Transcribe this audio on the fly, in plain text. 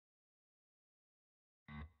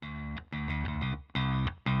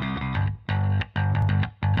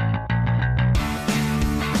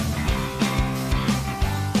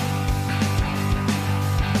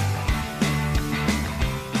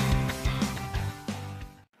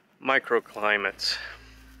microclimates.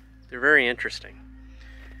 They're very interesting.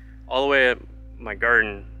 All the way at my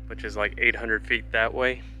garden, which is like 800 feet that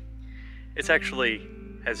way, it's actually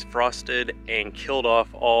has frosted and killed off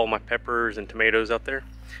all my peppers and tomatoes out there.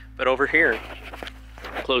 But over here,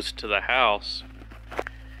 close to the house,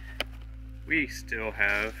 we still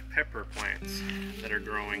have pepper plants that are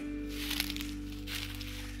growing.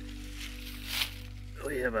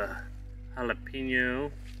 We have a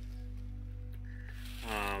jalapeno,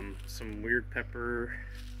 some weird pepper,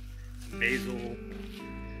 basil,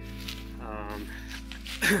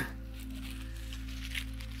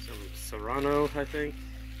 some serrano, I think,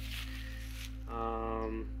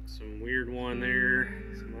 some weird one there,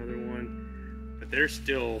 some other one, but they're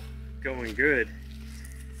still going good.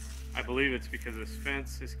 I believe it's because this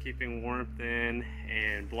fence is keeping warmth in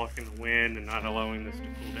and blocking the wind and not allowing this to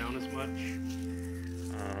cool down as much.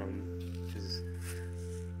 Because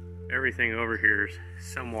everything over here is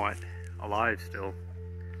somewhat alive still.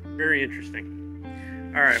 Very interesting.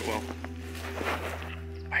 Alright, well,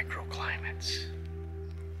 microclimates.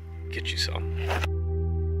 Get you some.